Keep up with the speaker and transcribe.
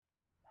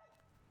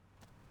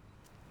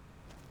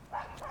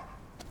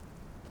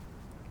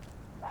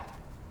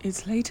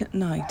It's late at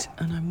night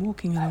and I'm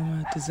walking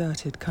along a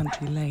deserted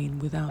country lane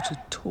without a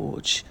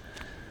torch.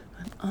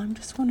 And I'm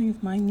just wondering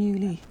if my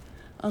newly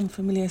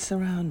unfamiliar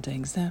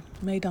surroundings, they're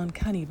made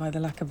uncanny by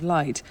the lack of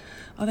light,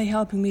 are they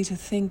helping me to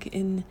think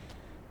in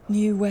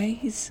new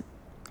ways?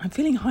 I'm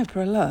feeling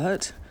hyper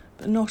alert,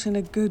 but not in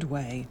a good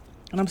way.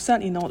 And I'm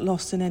certainly not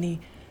lost in any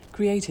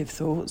creative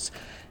thoughts.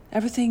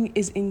 Everything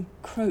is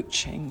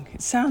encroaching.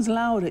 It sounds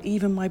louder,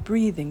 even my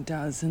breathing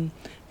does, and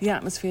the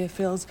atmosphere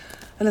feels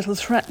a little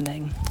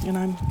threatening,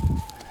 and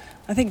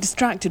I think,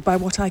 distracted by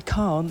what I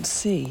can't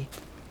see.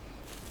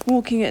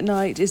 Walking at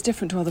night is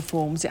different to other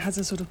forms. It has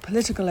a sort of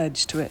political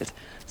edge to it.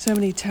 So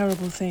many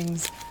terrible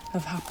things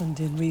have happened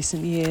in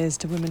recent years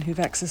to women who've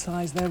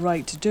exercised their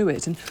right to do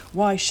it, and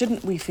why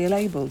shouldn't we feel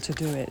able to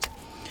do it?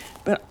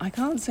 But I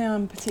can't say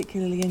I'm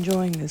particularly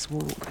enjoying this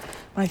walk.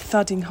 My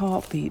thudding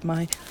heartbeat,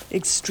 my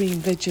extreme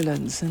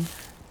vigilance, and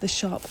the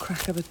sharp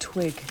crack of a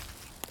twig.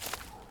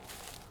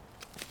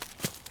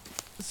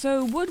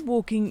 So would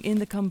walking in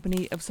the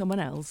company of someone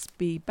else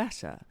be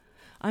better?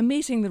 I'm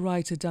meeting the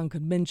writer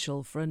Duncan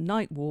Minshall for a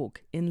night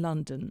walk in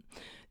London.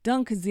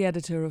 Duncan's the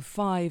editor of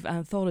 5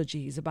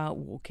 anthologies about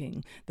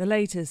walking. The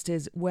latest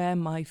is Where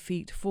My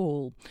Feet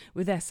Fall,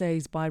 with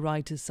essays by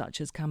writers such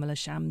as Kamila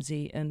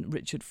Shamsie and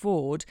Richard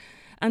Ford,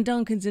 and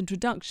Duncan's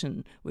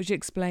introduction, which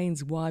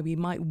explains why we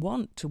might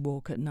want to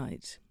walk at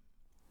night.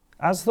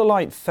 As the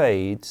light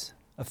fades,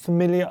 a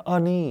familiar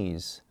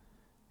unease.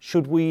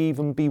 Should we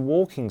even be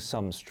walking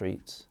some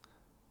streets?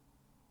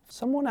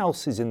 Someone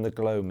else is in the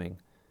gloaming.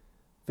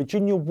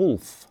 Virginia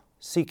Woolf,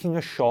 seeking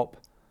a shop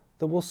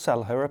that will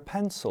sell her a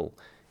pencil,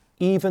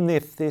 even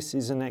if this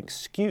is an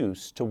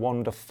excuse to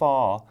wander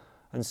far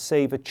and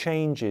savour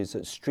changes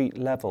at street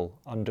level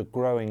under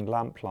growing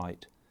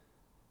lamplight.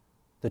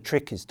 The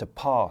trick is to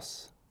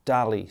pass,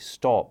 dally,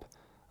 stop,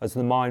 as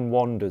the mind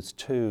wanders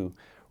too,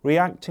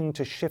 reacting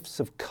to shifts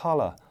of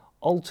colour,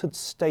 altered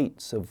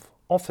states of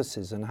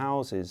offices and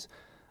houses,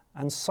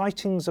 and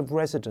sightings of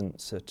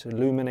residents at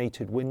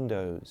illuminated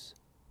windows.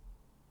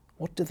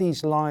 What do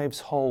these lives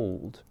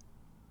hold?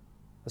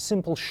 A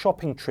simple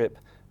shopping trip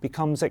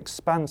becomes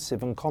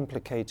expansive and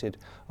complicated,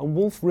 and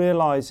Woolf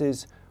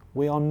realises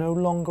we are no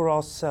longer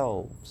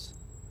ourselves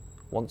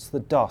once the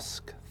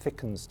dusk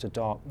thickens to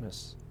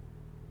darkness.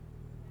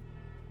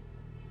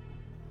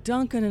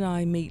 Duncan and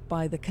I meet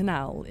by the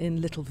canal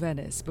in Little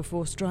Venice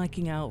before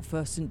striking out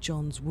for St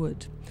John's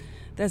Wood.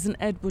 There's an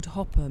Edward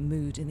Hopper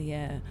mood in the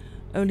air,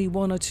 only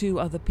 1 or 2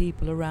 other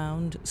people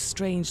around,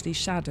 strangely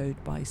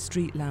shadowed by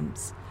street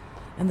lamps,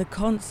 and the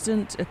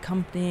constant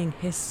accompanying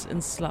hiss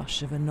and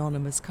slush of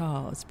anonymous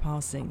cars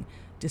passing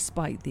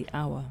despite the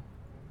hour.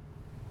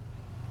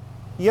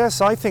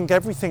 Yes, I think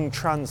everything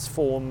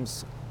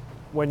transforms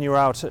when you're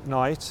out at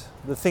night.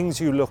 The things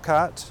you look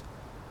at,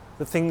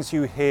 the things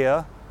you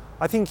hear.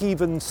 I think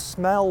even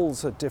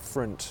smells are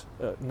different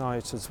at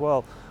night as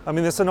well. I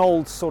mean, there's an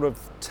old sort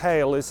of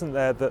tale, isn't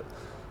there, that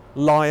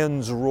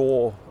lions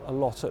roar a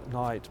lot at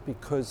night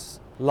because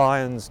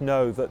lions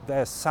know that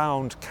their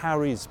sound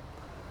carries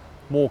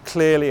more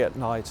clearly at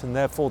night and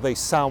therefore they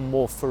sound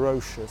more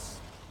ferocious.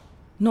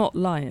 Not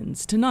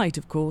lions tonight,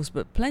 of course,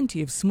 but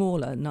plenty of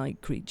smaller night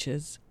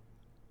creatures.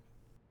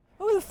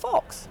 Oh, the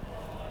fox.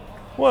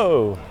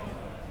 Whoa.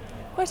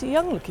 Quite a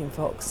young-looking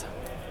fox.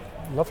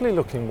 Lovely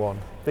looking one.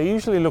 They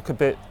usually look a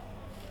bit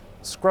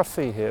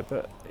scruffy here,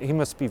 but he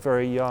must be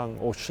very young,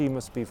 or she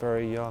must be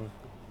very young.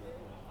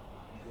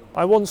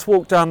 I once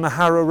walked down the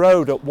Harrow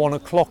Road at 1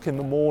 o'clock in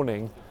the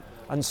morning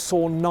and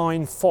saw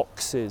 9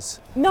 foxes.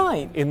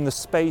 9? In the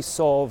space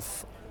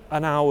of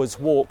an hour's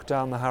walk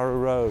down the Harrow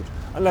Road,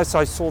 unless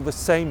I saw the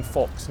same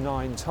fox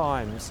 9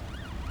 times.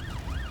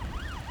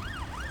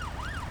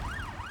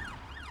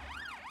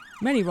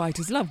 Many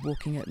writers love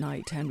walking at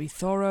night. Henry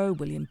Thoreau,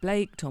 William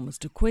Blake, Thomas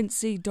de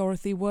Quincey,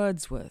 Dorothy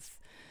Wordsworth.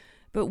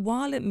 But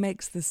while it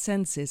makes the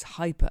senses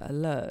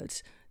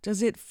hyper-alert,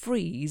 does it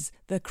freeze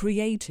the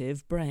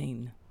creative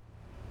brain?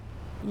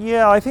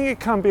 Yeah, I think it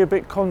can be a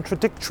bit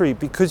contradictory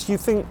because you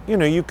think,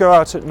 you go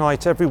out at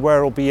night,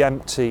 everywhere will be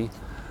empty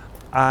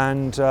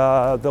and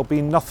there'll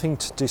be nothing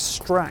to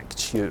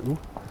distract you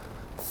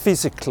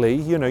physically.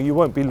 You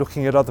won't be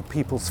looking at other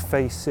people's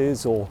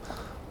faces or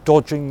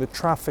dodging the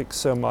traffic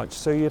so much,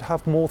 so you'd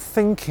have more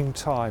thinking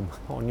time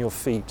on your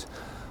feet.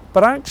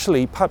 But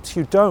actually, perhaps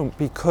you don't,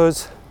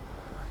 because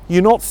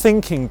you're not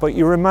thinking, but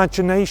your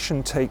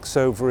imagination takes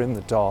over in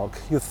the dark.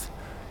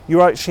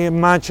 You're actually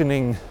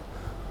imagining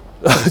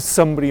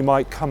somebody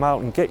might come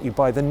out and get you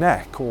by the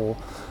neck, or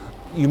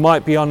you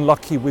might be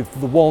unlucky with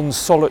the one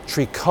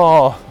solitary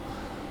car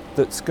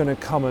that's going to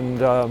come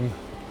and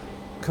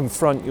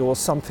confront you or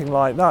something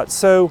like that.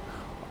 So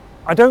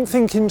I don't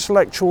think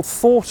intellectual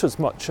thought as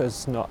much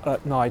as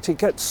at night. It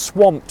gets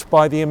swamped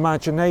by the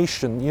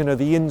imagination,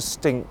 the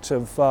instinct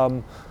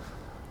of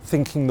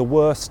thinking the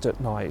worst at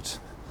night.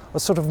 A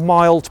sort of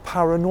mild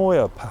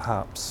paranoia,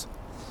 perhaps.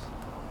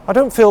 I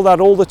don't feel that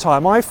all the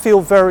time. I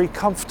feel very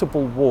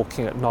comfortable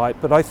walking at night,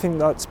 but I think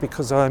that's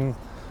because I'm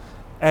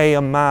a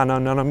man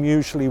and I'm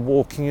usually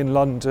walking in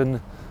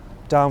London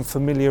down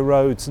familiar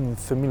roads and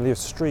familiar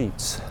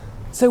streets.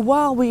 So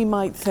while we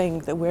might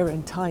think that we're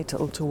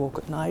entitled to walk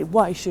at night,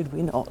 why should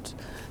we not?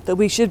 That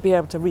we should be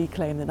able to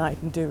reclaim the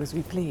night and do as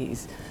we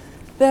please.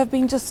 There have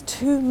been just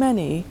too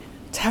many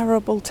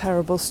terrible,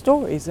 terrible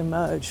stories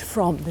emerge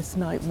from this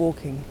night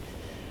walking.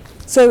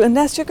 So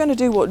unless you're going to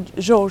do what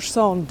Georges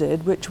Sand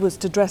did, which was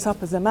to dress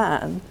up as a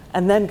man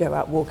and then go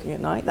out walking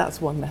at night,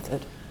 that's one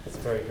method. That's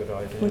a very good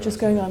idea. We're just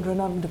going under an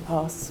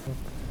underpass.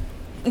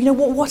 You know,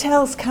 what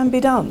else can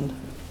be done?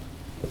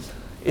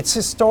 It's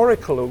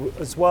historical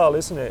as well,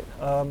 isn't it?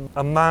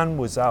 A man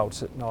was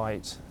out at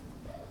night,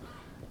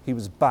 he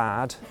was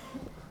bad,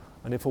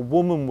 and if a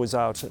woman was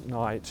out at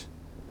night,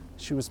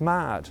 she was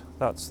mad.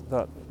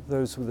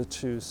 Those were the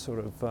two sort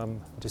of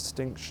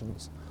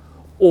distinctions.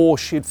 Or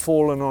she'd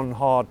fallen on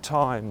hard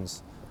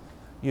times.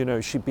 You know,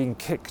 she'd been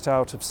kicked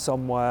out of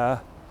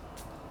somewhere,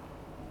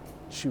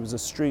 she was a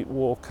street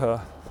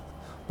walker.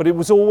 But it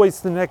was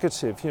always the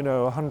negative, you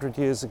know, 100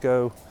 years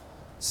ago,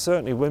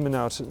 certainly women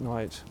out at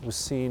night was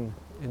seen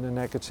in a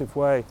negative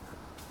way.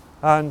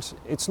 And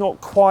it's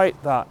not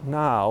quite that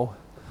now,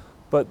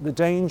 but the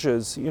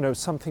dangers, you know,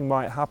 something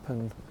might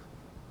happen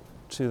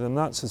to them.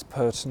 That's as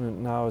pertinent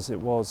now as it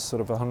was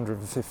sort of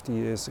 150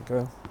 years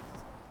ago.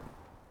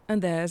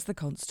 And there's the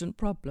constant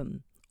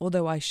problem.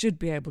 Although I should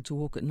be able to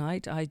walk at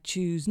night, I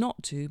choose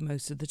not to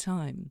most of the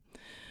time.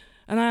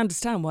 And I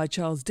understand why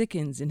Charles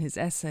Dickens, in his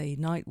essay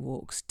Night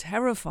Walks,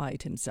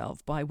 terrified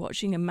himself by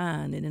watching a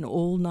man in an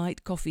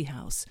all-night coffee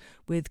house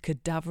with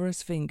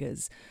cadaverous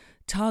fingers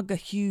tug a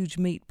huge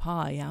meat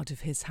pie out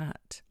of his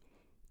hat.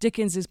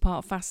 Dickens is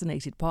part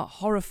fascinated, part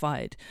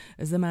horrified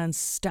as the man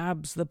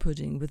stabs the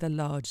pudding with a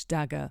large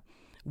dagger,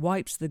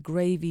 wipes the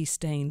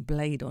gravy-stained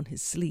blade on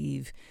his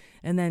sleeve,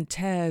 and then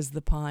tears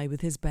the pie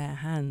with his bare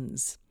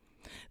hands.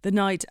 The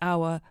night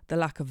hour, the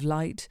lack of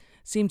light,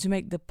 seemed to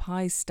make the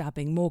pie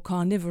stabbing more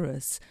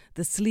carnivorous,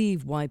 the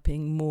sleeve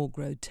wiping more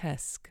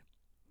grotesque.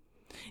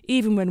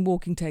 Even when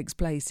walking takes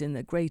place in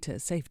the greater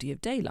safety of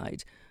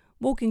daylight,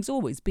 walking's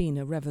always been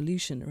a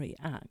revolutionary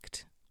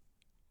act.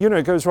 You know,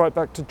 it goes right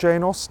back to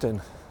Jane Austen.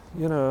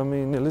 You know, I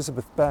mean,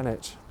 Elizabeth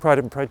Bennet, Pride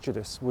and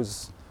Prejudice,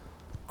 was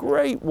a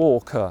great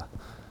walker.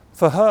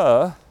 For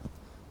her,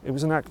 it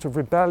was an act of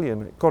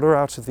rebellion. It got her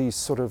out of these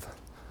sort of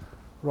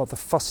rather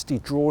fusty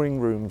drawing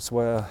rooms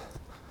where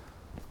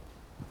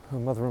her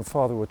mother and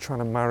father were trying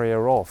to marry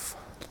her off.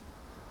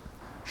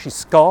 She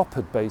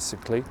scarpered,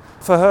 basically.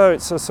 For her,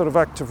 it's a sort of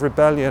act of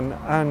rebellion,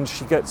 and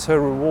she gets her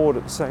reward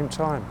at the same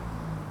time,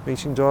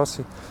 meeting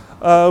Darcy.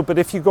 But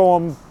if you go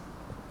on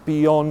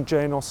beyond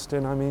Jane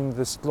Austen, I mean,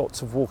 there's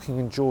lots of walking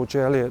in George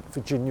Eliot,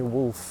 Virginia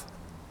Woolf,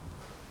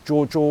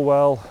 George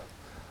Orwell.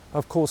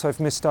 Of course,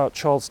 I've missed out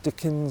Charles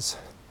Dickens.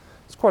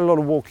 There's quite a lot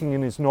of walking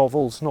in his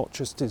novels, not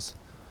just his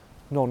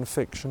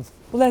non-fiction.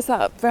 Well, there's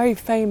that very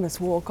famous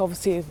walk,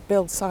 obviously, of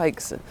Bill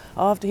Sikes.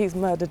 After he's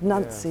murdered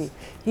Nancy, Yes.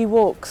 He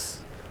walks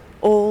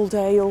all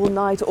day, all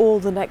night, all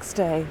the next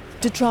day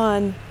to try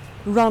and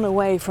run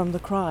away from the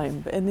crime.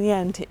 But in the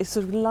end, it's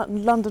sort of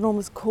London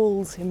almost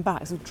calls him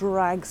back, sort of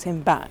drags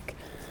him back.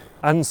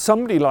 And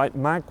somebody like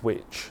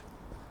Magwitch,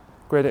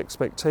 Great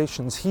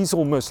Expectations, he's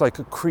almost like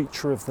a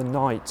creature of the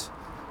night.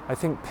 I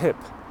think Pip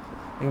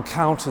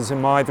encounters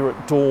him either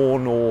at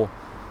dawn or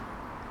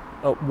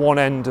at one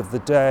end of the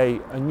day,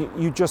 and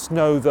you just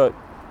know that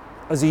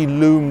as he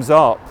looms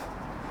up,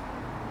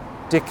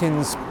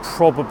 Dickens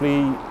probably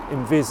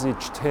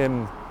envisaged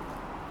him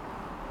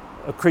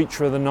a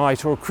creature of the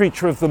night or a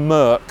creature of the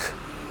murk,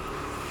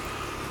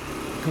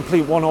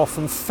 complete one-off.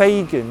 And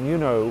Fagin, you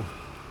know,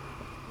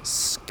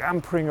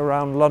 scampering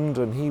around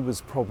London, he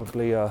was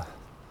probably a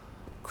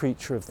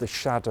creature of the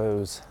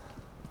shadows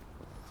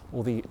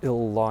or the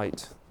ill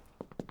light.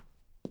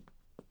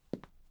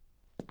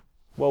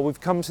 Well,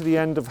 we've come to the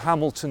end of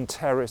Hamilton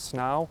Terrace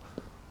now,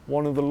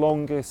 one of the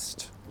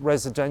longest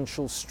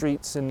residential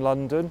streets in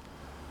London.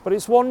 But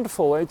it's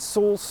wonderful. It's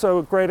also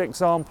a great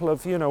example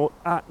of, you know,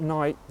 at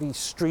night the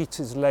street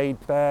is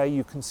laid bare.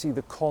 You can see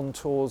the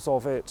contours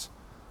of it,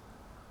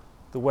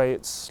 the way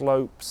it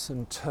slopes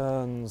and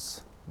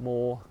turns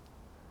more.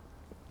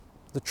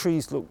 The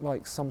trees look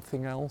like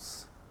something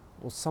else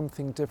or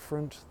something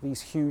different,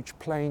 these huge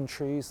plane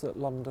trees that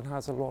London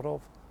has a lot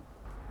of.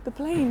 The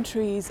plane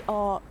trees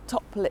are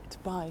top-lit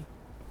by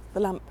the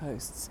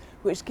lampposts,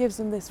 which gives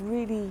them this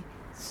really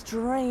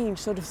strange,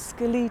 sort of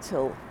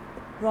skeletal,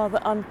 rather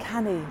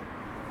uncanny,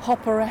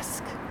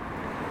 Hopper-esque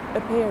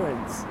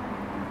appearance.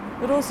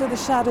 But also the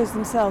shadows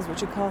themselves,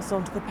 which are cast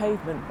onto the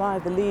pavement by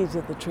the leaves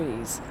of the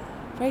trees,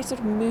 very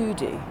sort of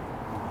moody.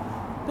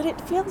 But it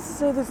feels as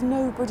though there's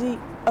nobody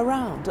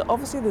around.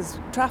 Obviously there's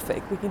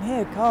traffic, we can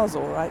hear cars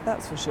all right,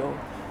 that's for sure.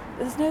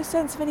 But there's no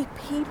sense of any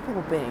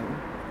people being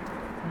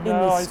in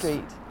the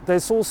street.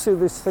 There's also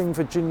this thing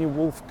Virginia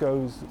Woolf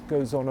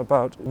goes on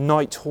about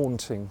night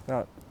haunting,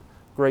 that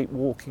great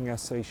walking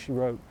essay she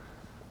wrote,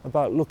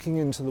 about looking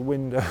into the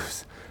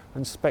windows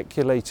and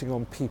speculating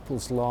on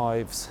people's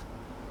lives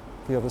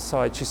the other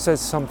side. She says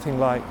something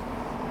like,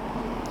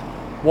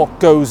 what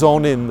goes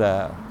on in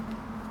there,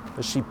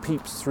 as she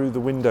peeps through the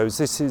windows.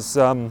 This is,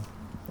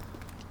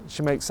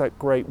 she makes that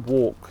great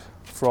walk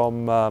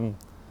from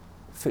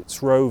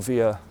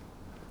Fitzrovia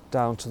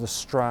down to the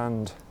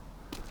Strand,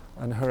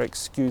 and her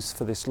excuse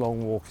for this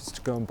long walk is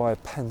to go and buy a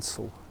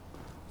pencil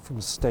from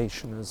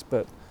stationers,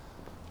 but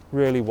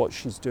really what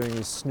she's doing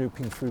is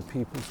snooping through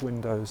people's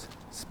windows,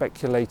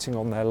 speculating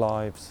on their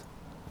lives.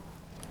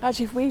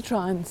 Actually, if we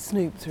try and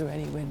snoop through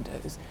any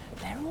windows,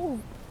 they're all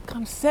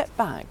kind of set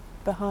back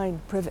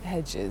behind privet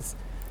hedges,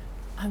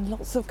 and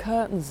lots of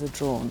curtains are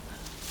drawn.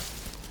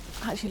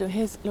 Actually,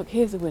 look,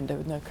 here's a window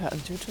with no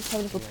curtains. Should we just have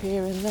a little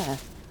peer in there?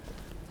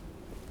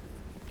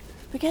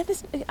 Again,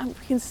 we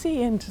can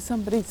see into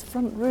somebody's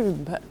front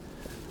room, but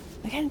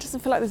again, it doesn't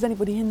feel like there's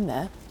anybody in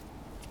there.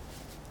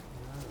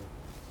 No.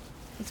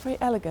 It's very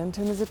elegant,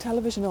 and there's a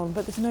television on,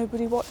 but there's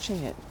nobody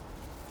watching it.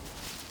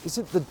 Is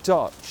it the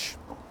Dutch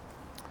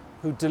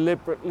who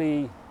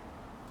deliberately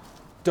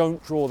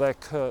don't draw their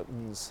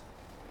curtains,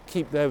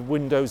 keep their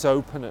windows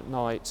open at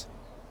night?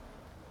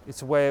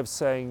 It's a way of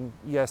saying,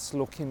 yes,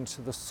 look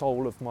into the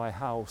soul of my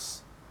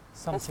house.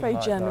 Something That's very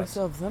like generous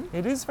that. of them.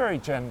 It is very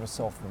generous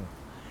of them.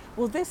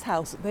 Well, this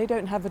house, they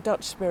don't have a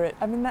Dutch spirit.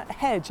 I mean, that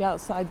hedge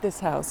outside this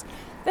house,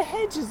 the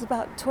hedge is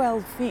about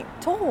 12 feet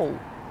tall,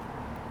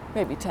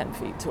 maybe 10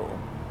 feet tall.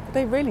 But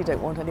they really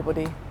don't want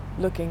anybody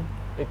looking.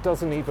 It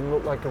doesn't even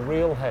look like a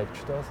real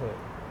hedge, does it?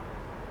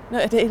 No,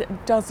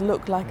 it does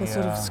look like a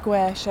sort of Yeah.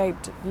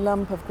 square-shaped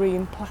lump of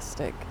green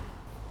plastic.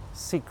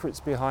 Secrets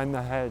behind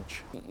the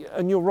hedge.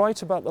 And you're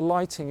right about the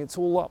lighting, it's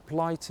all up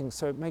lighting,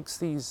 so it makes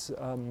these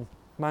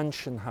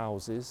mansion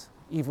houses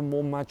even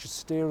more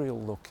magisterial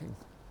looking.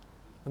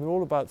 And they're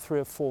all about 3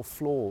 or 4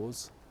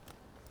 floors.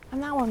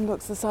 And that one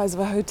looks the size of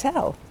a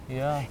hotel.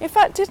 Yeah. In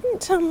fact,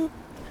 didn't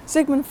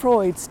Sigmund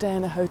Freud stay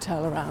in a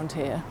hotel around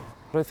here?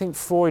 But I think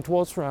Freud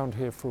was around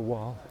here for a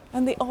while.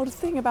 And the odd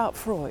thing about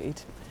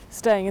Freud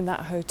staying in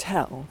that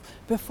hotel,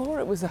 before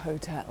it was a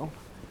hotel,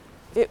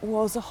 it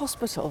was a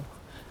hospital.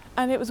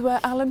 And it was where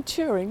Alan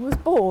Turing was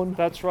born.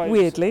 That's right.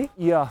 Weirdly.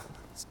 Yeah,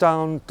 it's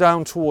down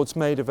towards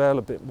Maida Vale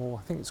a bit more.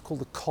 I think it's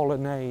called the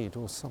Colonnade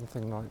or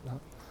something like that.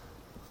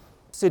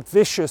 Sid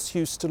Vicious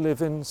used to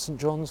live in St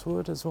John's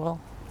Wood as well.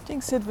 I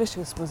think Sid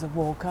Vicious was a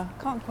walker.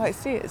 Can't quite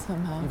see it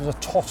somehow. He was a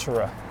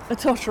totterer. A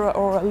totterer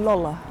or a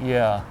loller.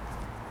 Yeah.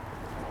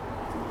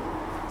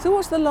 So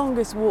what's the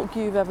longest walk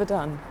you've ever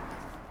done?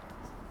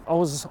 I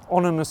was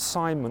on an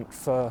assignment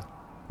for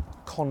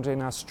Condé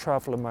Nast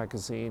Traveller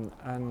magazine,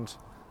 and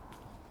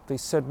they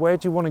said, where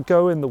do you want to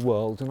go in the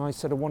world? And I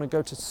said, I want to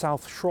go to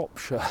South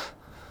Shropshire.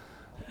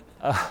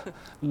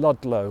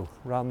 Ludlow,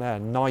 around there,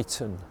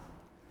 Knighton.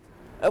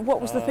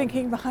 What was the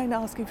thinking behind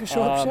asking for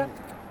Shropshire?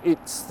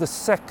 It's the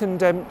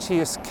second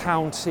emptiest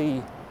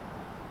county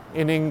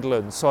in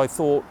England, so I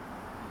thought,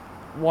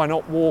 why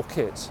not walk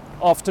it?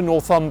 After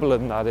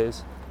Northumberland, that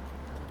is.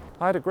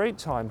 I had a great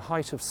time,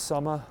 height of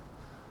summer.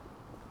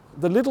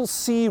 The little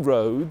C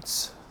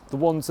roads, the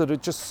ones that are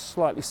just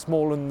slightly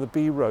smaller than the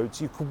B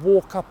roads, you could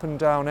walk up and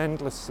down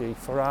endlessly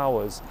for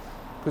hours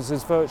because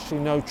there's virtually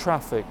no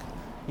traffic.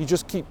 You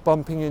just keep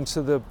bumping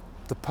into the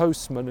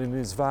postman in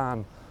his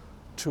van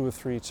 2 or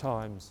 3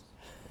 times.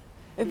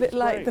 A bit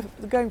like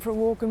going for a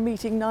walk and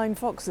meeting 9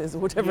 foxes or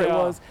whatever it Yeah.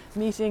 was,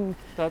 meeting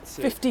That's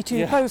it. 52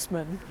 Yeah.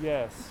 postmen.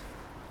 Yes.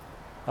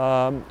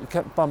 You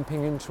kept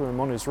bumping into him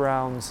on his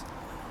rounds.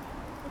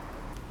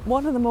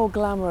 One of the more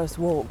glamorous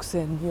walks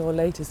in your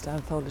latest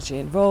anthology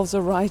involves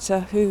a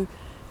writer who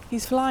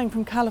he's flying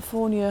from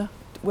California,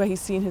 where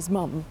he's seen his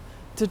mum,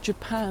 to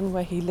Japan,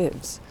 where he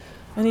lives.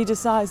 And he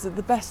decides that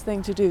the best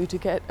thing to do to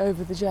get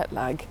over the jet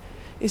lag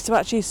is to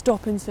actually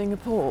stop in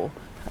Singapore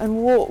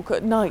and walk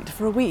at night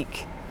for a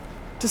week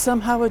to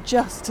somehow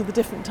adjust to the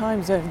different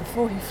time zone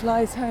before he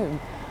flies home.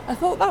 I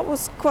thought that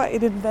was quite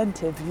an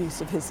inventive use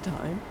of his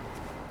time.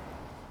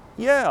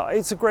 Yeah,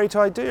 it's a great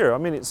idea. I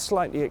mean, it's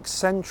slightly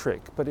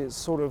eccentric, but it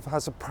sort of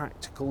has a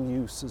practical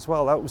use as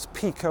well. That was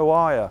Pico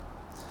Iyer.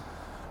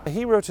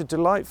 He wrote a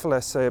delightful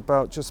essay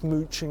about just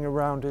mooching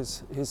around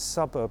his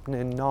suburb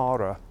near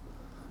Nara.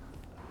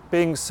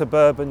 Being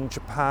suburban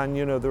Japan,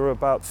 you know, there are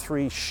about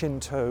 3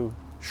 Shinto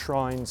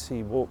shrines.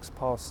 He walks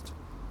past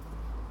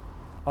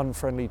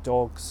unfriendly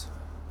dogs.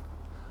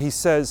 He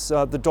says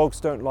the dogs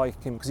don't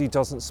like him because he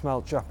doesn't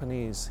smell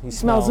Japanese. He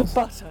Smells of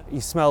butter. He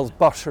smells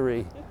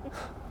buttery.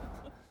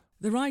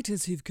 The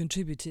writers who've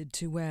contributed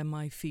to Where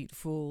My Feet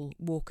Fall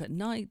walk at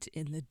night,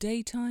 in the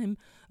daytime,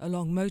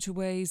 along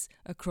motorways,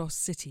 across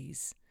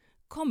cities.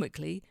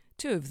 Comically,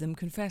 2 of them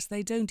confess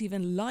they don't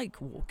even like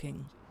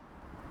walking.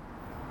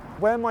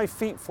 Where My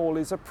Feet Fall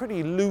is a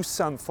pretty loose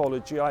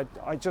anthology. I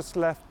just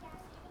left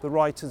the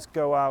writers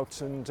go out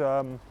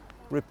and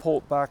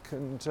report back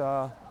and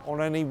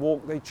on any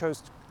walk they chose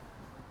to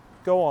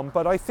go on.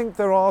 But I think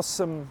there are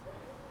some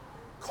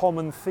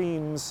common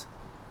themes.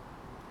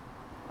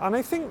 And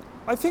I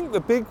think the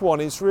big one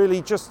is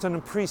really just an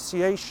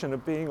appreciation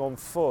of being on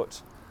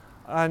foot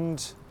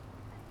and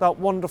that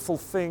wonderful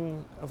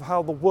thing of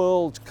how the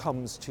world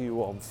comes to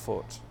you on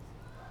foot.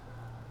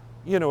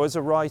 You know, as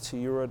a writer,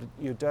 you're at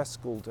your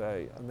desk all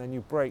day and then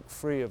you break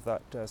free of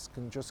that desk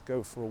and just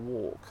go for a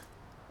walk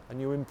and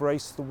you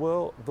embrace the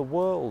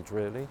world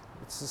really.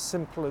 It's as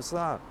simple as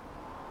that.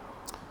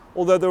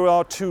 Although there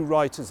are two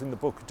writers in the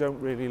book who don't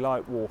really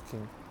like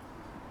walking,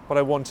 but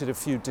I wanted a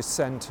few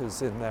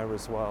dissenters in there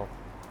as well.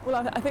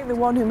 Well, I think the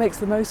one who makes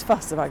the most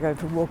fuss about going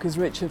for a walk is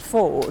Richard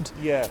Ford,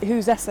 Yeah.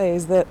 whose essay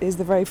is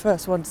the very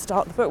first one to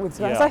start the book with.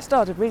 So as Yeah. I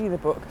started reading the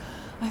book,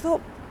 I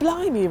thought,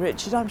 blimey,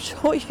 Richard, I'm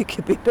sure you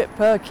could be a bit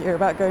perkier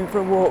about going for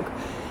a walk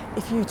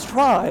if you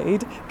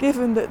tried,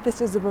 given that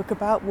this is a book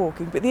about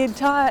walking. But the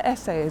entire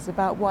essay is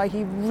about why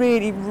he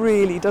really,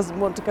 really doesn't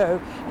want to go.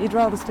 He'd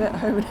rather stay at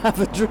home and have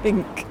a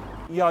drink.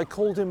 Yeah, I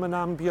called him an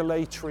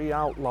ambulatory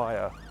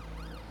outlier.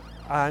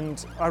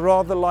 And I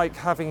rather like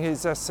having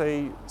his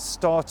essay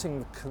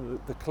starting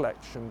the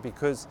collection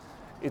because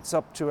it's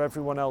up to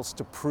everyone else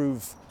to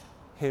prove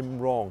him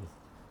wrong.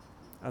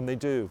 And they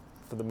do,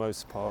 for the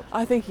most part.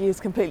 I think he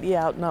is completely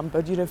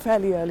outnumbered,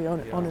 fairly early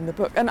on in the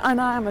book. And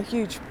I am a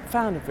huge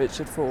fan of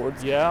Richard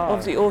Ford's. Yeah.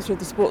 Obviously author of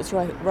the Sports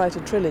Writer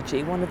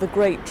trilogy, one of the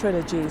great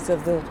trilogies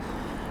of the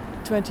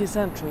 20th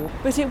century.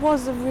 But it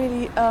was a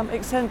really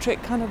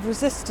eccentric kind of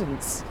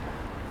resistance.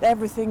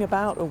 Everything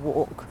about a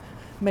walk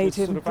made It's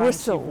him sort of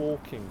bristle.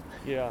 anti-walking,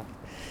 yeah.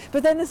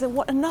 But then there's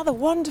another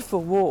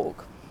wonderful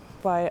walk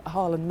by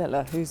Harlan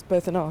Miller, who's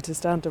both an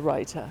artist and a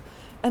writer.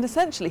 And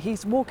essentially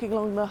he's walking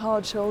along the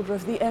hard shoulder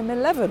of the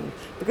M11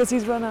 because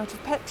he's run out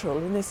of petrol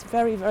in this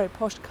very, very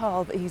posh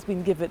car that he's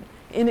been given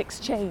in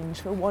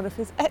exchange for one of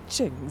his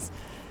etchings.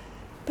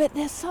 But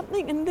there's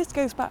something, and this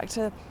goes back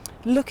to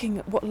looking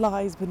at what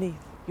lies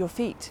beneath your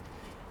feet.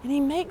 And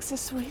he makes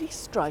this really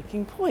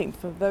striking point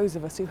for those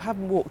of us who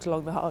haven't walked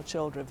along the hard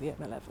shoulder of the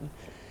M11,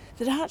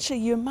 that actually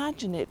you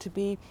imagine it to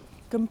be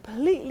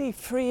completely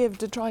free of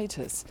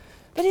detritus,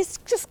 but it's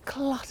just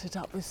cluttered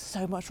up with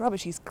so much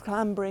rubbish. He's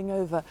clambering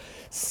over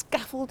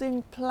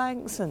scaffolding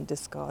planks and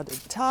discarded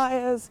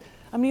tyres.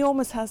 I mean, he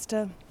almost has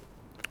to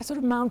sort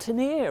of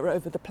mountaineer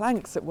over the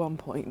planks at one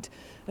point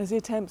as he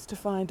attempts to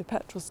find a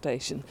petrol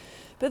station.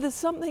 But there's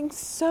something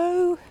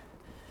so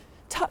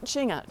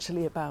touching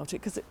actually about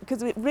it,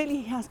 because it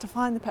really has to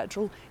find the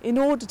petrol in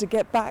order to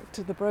get back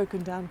to the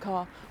broken down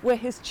car where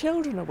his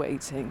children are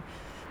waiting.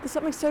 There's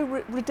something so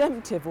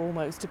redemptive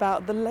almost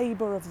about the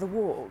labour of the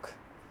walk.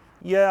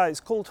 Yeah, it's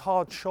called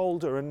Hard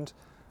Shoulder, and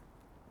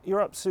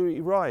you're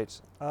absolutely right.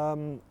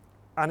 And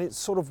it's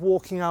sort of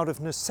walking out of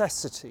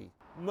necessity.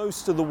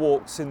 Most of the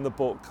walks in the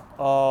book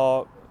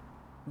are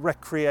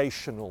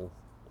recreational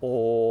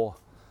or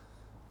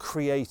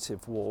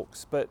creative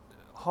walks, but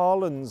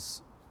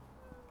Harlan's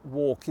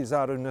walk is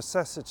out of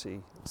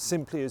necessity,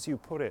 simply as you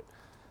put it.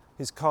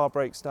 His car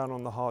breaks down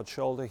on the hard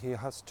shoulder, he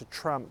has to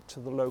tramp to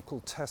the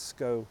local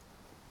Tesco,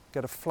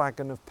 get a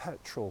flagon of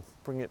petrol,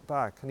 bring it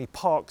back, and he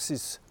parks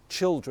his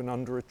children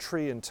under a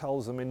tree and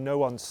tells them in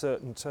no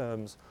uncertain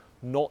terms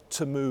not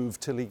to move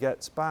till he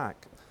gets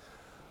back.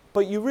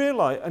 But you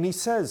realise, and he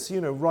says,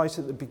 right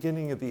at the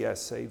beginning of the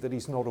essay that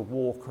he's not a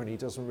walker and he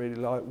doesn't really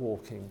like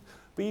walking.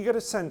 But you get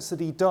a sense that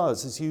he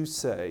does, as you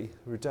say,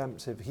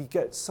 redemptive. He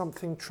gets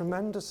something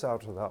tremendous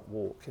out of that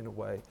walk in a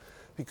way.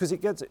 Because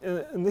it gets,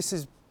 and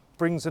this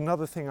brings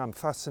another thing I'm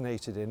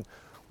fascinated in.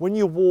 When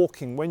you're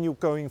walking, when you're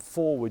going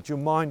forward, your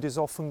mind is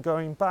often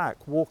going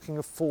back. Walking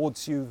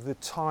affords you the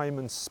time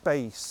and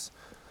space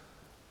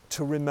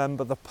to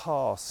remember the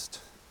past.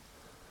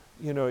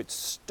 It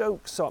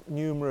stokes up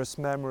numerous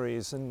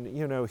memories, and,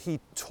 he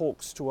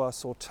talks to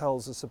us or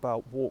tells us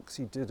about walks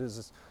he did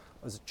as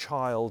a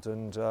child,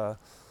 and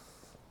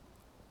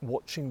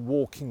watching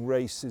walking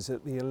races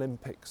at the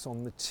Olympics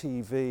on the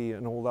TV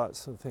and all that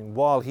sort of thing,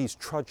 while he's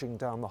trudging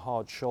down the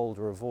hard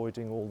shoulder,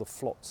 avoiding all the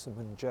flotsam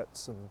and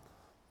jetsam.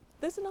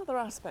 There's another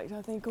aspect,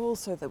 I think,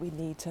 also that we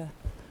need to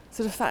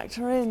sort of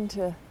factor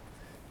into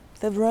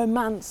the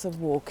romance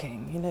of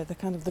walking, the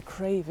kind of the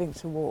craving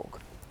to walk.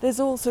 There's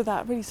also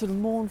that really sort of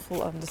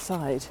mournful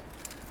underside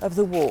of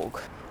the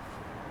walk.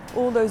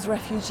 All those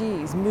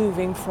refugees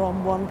moving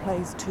from one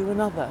place to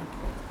another,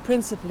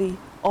 principally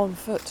on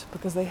foot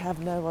because they have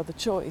no other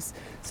choice.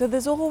 So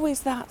there's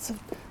always that sort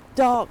of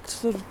dark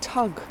sort of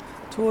tug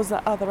towards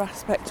that other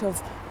aspect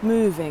of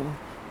moving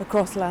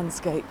across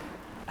landscape,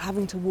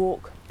 having to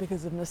walk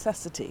because of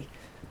necessity,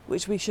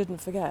 which we shouldn't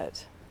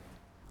forget.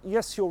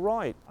 Yes, you're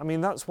right. I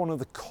mean, that's one of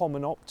the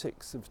common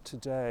optics of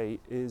today,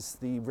 is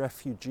the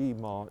refugee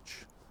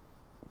march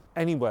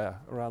anywhere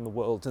around the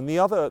world. And the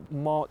other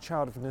march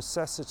out of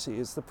necessity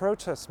is the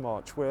protest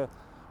march. We're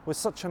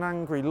such an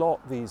angry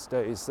lot these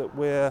days that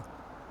we're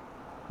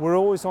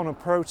always on a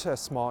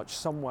protest march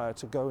somewhere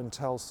to go and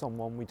tell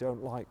someone we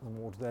don't like them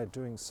or they're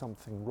doing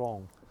something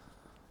wrong.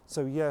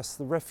 So yes,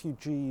 the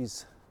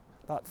refugees,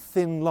 that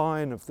thin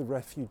line of the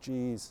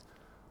refugees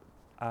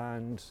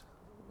and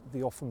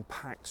the often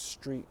packed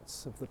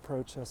streets of the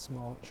protest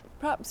march.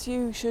 Perhaps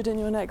you should, in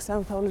your next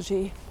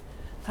anthology,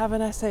 have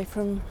an essay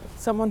from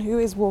someone who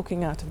is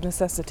walking out of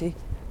necessity.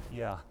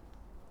 Yeah,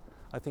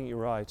 I think you're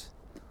right.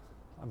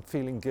 I'm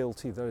feeling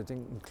guilty that I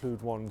didn't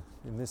include one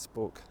in this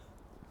book.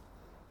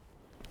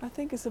 I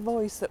think it's a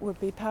voice that would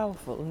be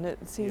powerful, and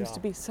it seems to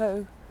be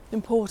so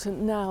important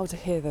now to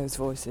hear those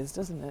voices,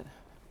 doesn't it?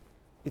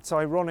 It's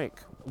ironic.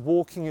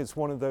 Walking is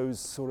one of those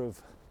sort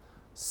of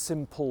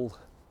simple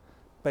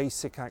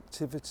basic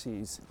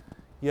activities,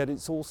 yet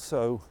it's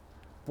also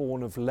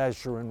born of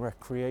leisure and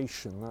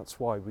recreation. That's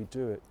why we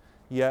do it.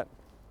 Yet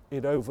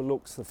it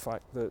overlooks the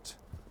fact that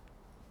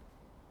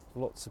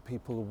lots of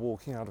people are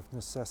walking out of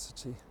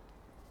necessity.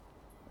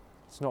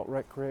 It's not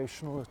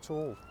recreational at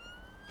all.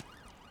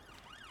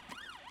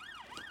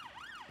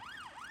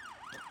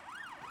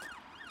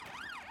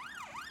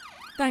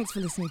 Thanks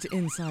for listening to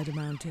Inside a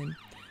Mountain.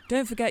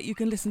 Don't forget you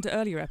can listen to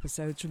earlier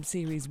episodes from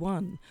Series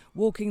 1,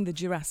 Walking the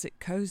Jurassic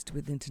Coast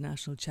with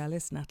international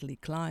cellist Natalie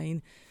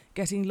Klein,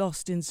 Getting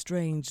Lost in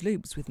Strange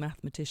Loops with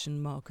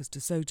mathematician Marcus de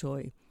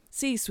Sotoy,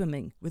 Sea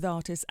Swimming with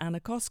artist Anna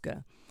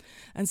Koska,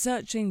 and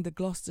Searching the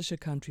Gloucestershire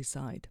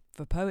Countryside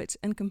for poet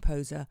and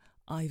composer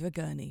Ivor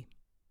Gurney.